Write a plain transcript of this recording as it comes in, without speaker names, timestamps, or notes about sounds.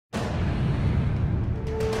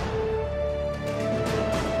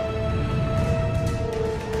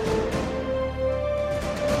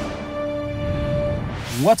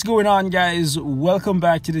What's going on, guys? Welcome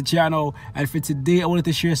back to the channel, and for today I wanted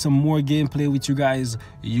to share some more gameplay with you guys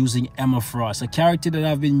using Emma Frost, a character that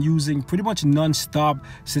I've been using pretty much non-stop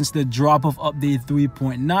since the drop of update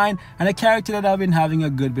 3.9, and a character that I've been having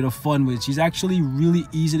a good bit of fun with. She's actually really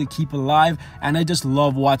easy to keep alive, and I just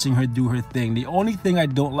love watching her do her thing. The only thing I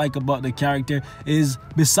don't like about the character is,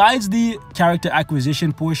 besides the character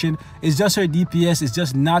acquisition portion, is just her DPS is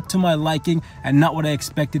just not to my liking and not what I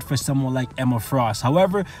expected for someone like Emma Frost.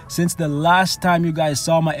 However, since the last time you guys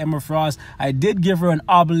saw my Emma Frost, I did give her an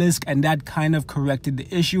obelisk, and that kind of corrected the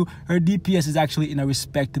issue. Her DPS is actually in a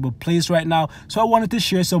respectable place right now, so I wanted to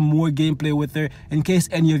share some more gameplay with her in case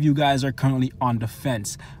any of you guys are currently on the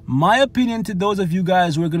fence. My opinion to those of you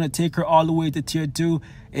guys who are going to take her all the way to tier 2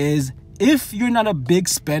 is, if you're not a big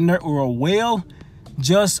spender or a whale,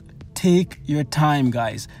 just take your time,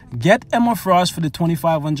 guys. Get Emma Frost for the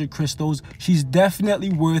 2500 crystals. She's definitely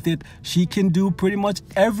worth it. She can do pretty much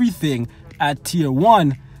everything at tier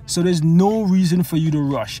 1, so there's no reason for you to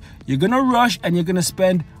rush. You're gonna rush and you're gonna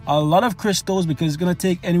spend a lot of crystals because it's gonna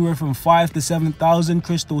take anywhere from 5,000 to 7,000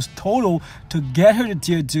 crystals total to get her to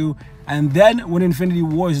tier 2. And then when Infinity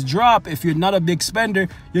Wars drop, if you're not a big spender,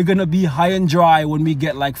 you're gonna be high and dry when we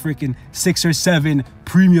get like freaking 6 or 7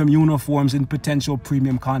 premium uniforms and potential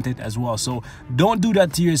premium content as well. So don't do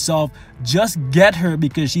that to yourself. Just get her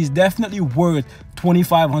because she's definitely worth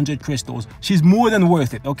 2,500 crystals. She's more than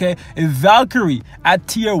worth it, okay? If Valkyrie at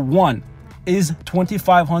tier 1 is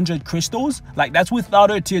 2,500 crystals, like, that's without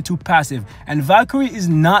her tier 2 passive, and Valkyrie is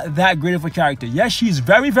not that great of a character. Yes, she's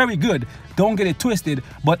very good, don't get it twisted,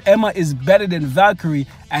 but Emma is better than Valkyrie,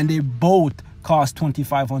 and they both cost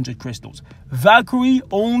 2,500 crystals. Valkyrie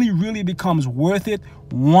only really becomes worth it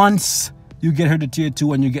once you get her to tier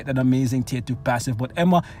 2 and you get that amazing tier 2 passive, but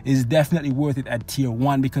Emma is definitely worth it at tier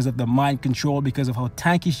 1 because of the mind control, because of how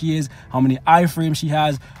tanky she is, how many iframes she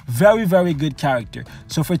has. Very good character.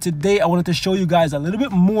 So for today, I wanted to show you guys a little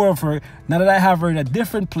bit more of her now that I have her in a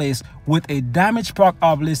different place with a damage proc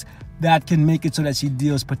obelisk that can make it so that she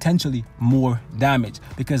deals potentially more damage,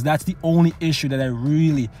 because that's the only issue that I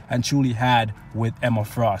really and truly had with Emma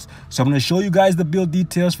Frost. So I'm going to show you guys the build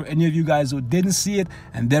details for any of you guys who didn't see it,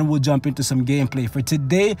 and then we'll jump into some gameplay for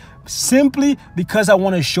today, simply because I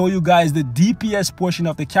want to show you guys the DPS portion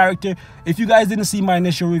of the character. If you guys didn't see my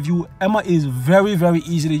initial review, Emma is very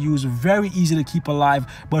easy to use, very easy to keep alive,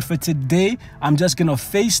 but for today I'm just gonna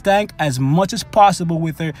face tank as much as possible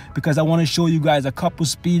with her because I want to show you guys a couple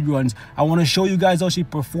speed runs. I want to show you guys how she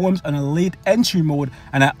performs on a late entry mode,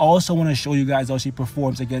 and I also want to show you guys how she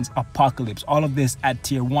performs against Apocalypse. All of this at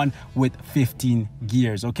tier 1 with 15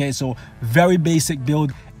 gears. Okay, so very basic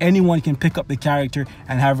build. Anyone can pick up the character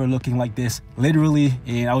and have her looking like this literally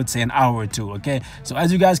in, I would say, an hour or two. Okay, so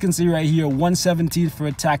as you guys can see right here, 117 for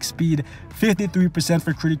attack speed, 53%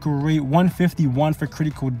 for critical rate, 151 for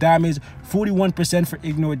critical damage, 41% for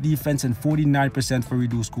ignore defense, and 49% for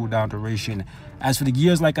reduced cooldown duration. As for the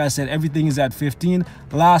gears, like I said, everything is at 15.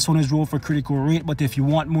 Last one is roll for critical rate, but if you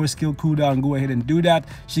want more skill cooldown, go ahead and do that.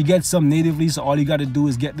 She gets some natively, so all you got to do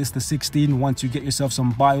is get this to 16 once you get yourself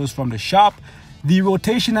some bios from the shop. The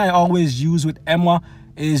rotation I always use with Emma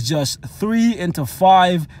is just 3 into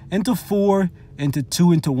 5 into 4 into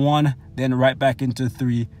 2 into 1, then right back into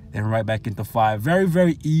 3, then right back into 5.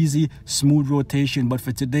 Very easy, smooth rotation. But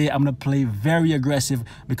for today, I'm going to play very aggressive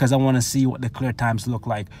because I want to see what the clear times look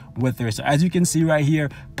like with her. So as you can see right here,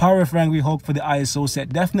 Power of Angry Hulk for the ISO set.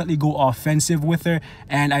 Definitely go offensive with her,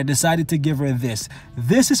 and I decided to give her this.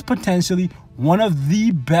 This is potentially one of the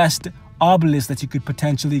best obelisk that you could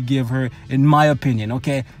potentially give her, in my opinion.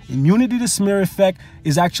 Okay, immunity to smear effect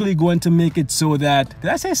is actually going to make it so that,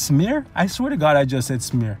 did I say smear? I swear to God I just said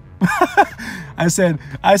smear. I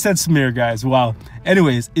said smear, guys. Wow.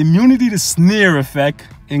 Anyways, immunity to sneer effect,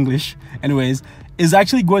 English, anyways, is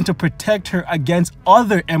actually going to protect her against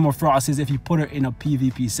other Emma Frosties if you put her in a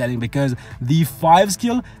PvP setting, because the 5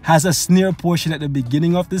 skill has a sneer portion at the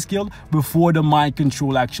beginning of the skill before the mind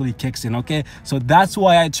control actually kicks in. Okay, so that's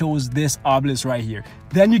why I chose this obelisk right here.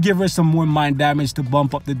 Then you give her some more mind damage to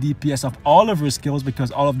bump up the DPS of all of her skills,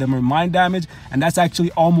 because all of them are mind damage, and that's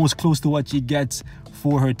actually almost close to what she gets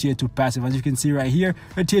for her tier 2 passive. As you can see right here,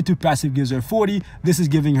 her tier 2 passive gives her 40. This is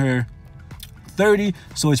giving her 30,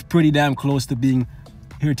 so it's pretty damn close to being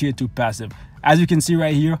her tier 2 passive. As you can see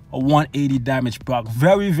right here, a 180 damage proc.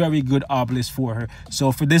 Very good obelisk for her.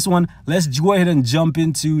 So for this one, let's go ahead and jump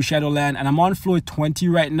into Shadowland, and I'm on floor 20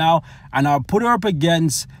 right now, and I'll put her up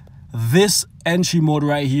against this entry mode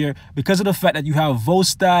right here because of the fact that you have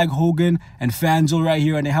Vostag, Hogan, and Fanzil right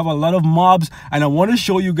here, and they have a lot of mobs. And I want to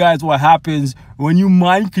show you guys what happens when you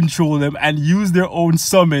mind control them and use their own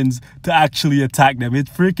summons to actually attack them. It's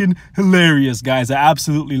freaking hilarious, guys. I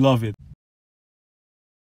absolutely love it.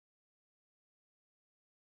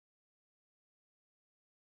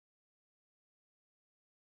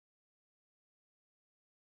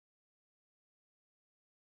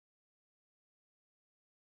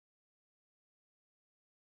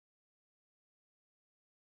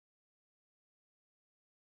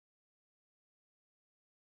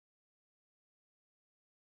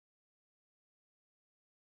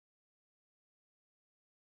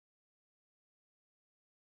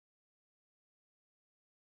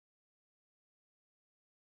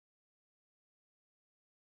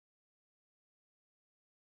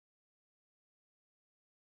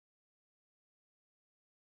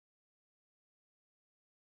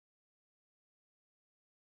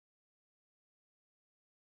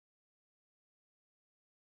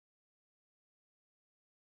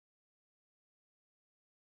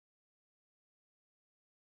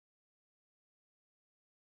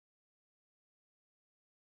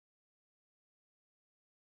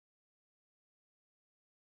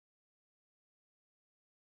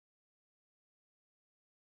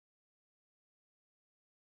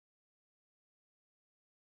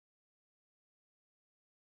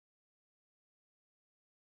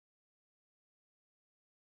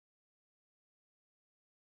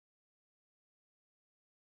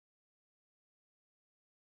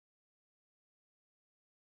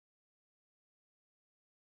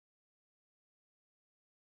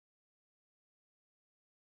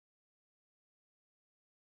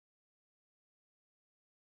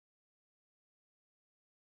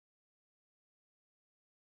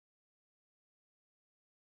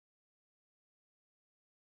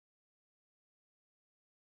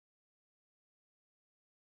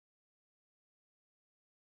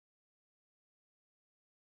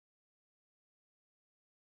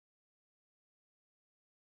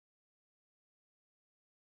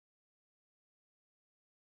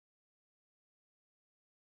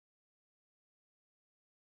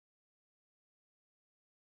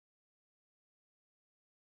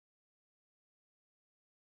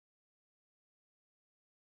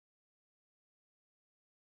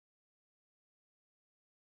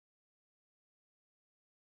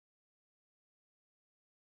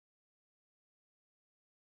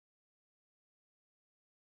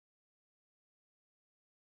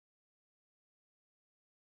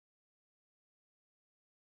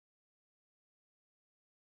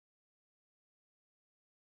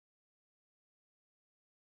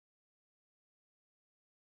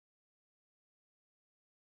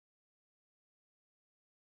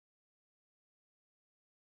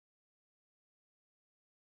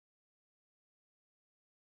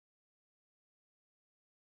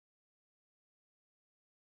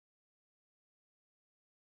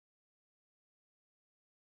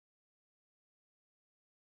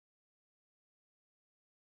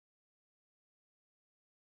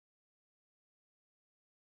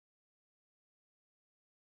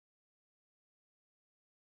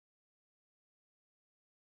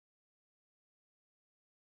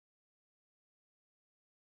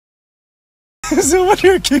 So when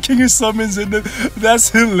you're kicking your summons in them, that's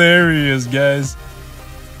hilarious, guys.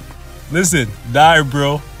 Listen, die,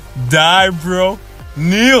 bro. Die, bro.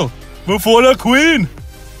 Kneel before the queen.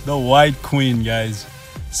 The white queen, guys.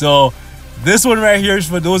 So this one right here is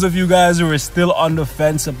for those of you guys who are still on the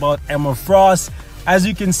fence about Emma Frost. As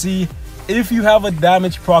you can see, if you have a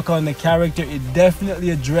damage proc on the character, it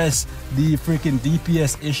definitely addressed the freaking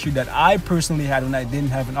DPS issue that I personally had when I didn't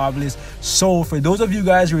have an Obelisk. So for those of you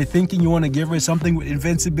guys who are thinking you want to give her something with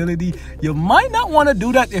invincibility, you might not want to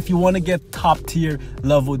do that if you want to get top tier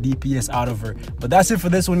level DPS out of her. But that's it for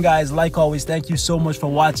this one, guys. Like always, thank you so much for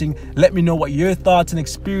watching. Let me know what your thoughts and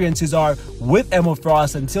experiences are with Emma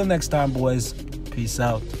Frost. Until next time, boys, peace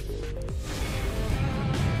out.